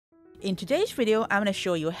In today's video, I'm going to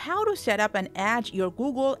show you how to set up and add your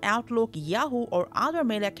Google, Outlook, Yahoo, or other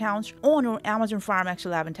mail accounts on your Amazon Fire Max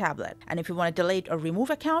 11 tablet. And if you want to delete or remove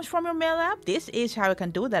accounts from your mail app, this is how you can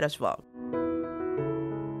do that as well.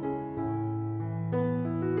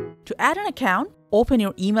 To add an account, open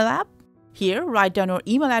your email app. Here, write down your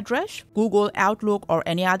email address, Google, Outlook, or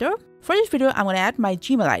any other. For this video, I'm going to add my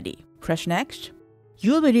Gmail ID. Press Next.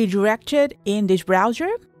 You'll be redirected in this browser.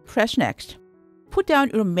 Press Next. Put down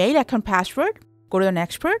your mail account password, go to the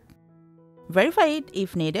next part, verify it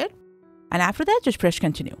if needed, and after that, just press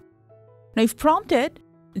Continue. Now, if prompted,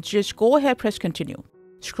 just go ahead, press Continue.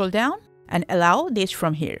 Scroll down and allow this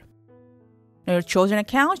from here. Now, your chosen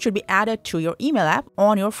account should be added to your email app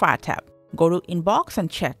on your Fire tab. Go to Inbox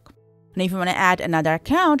and check. Now, if you want to add another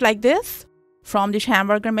account like this from this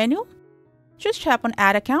hamburger menu, just tap on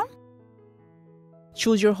Add Account,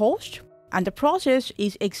 choose your host, and the process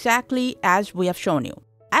is exactly as we have shown you.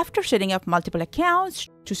 After setting up multiple accounts,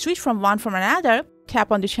 to switch from one from another,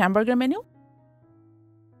 tap on this hamburger menu,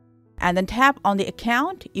 and then tap on the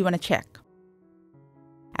account you want to check,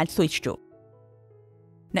 and switch to.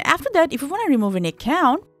 Now after that, if you want to remove an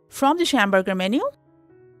account from this hamburger menu,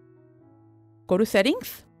 go to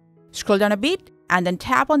Settings, scroll down a bit, and then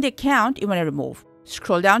tap on the account you want to remove.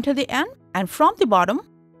 Scroll down to the end, and from the bottom,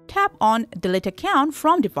 tap on Delete Account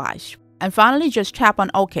from Device. And finally, just tap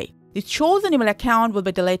on OK. The chosen email account will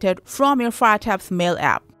be deleted from your Fire tab's mail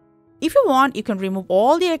app. If you want, you can remove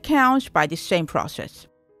all the accounts by the same process.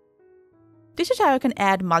 This is how you can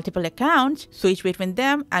add multiple accounts, switch between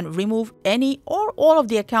them, and remove any or all of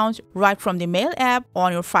the accounts right from the mail app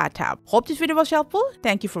on your Fire tab. Hope this video was helpful.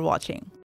 Thank you for watching.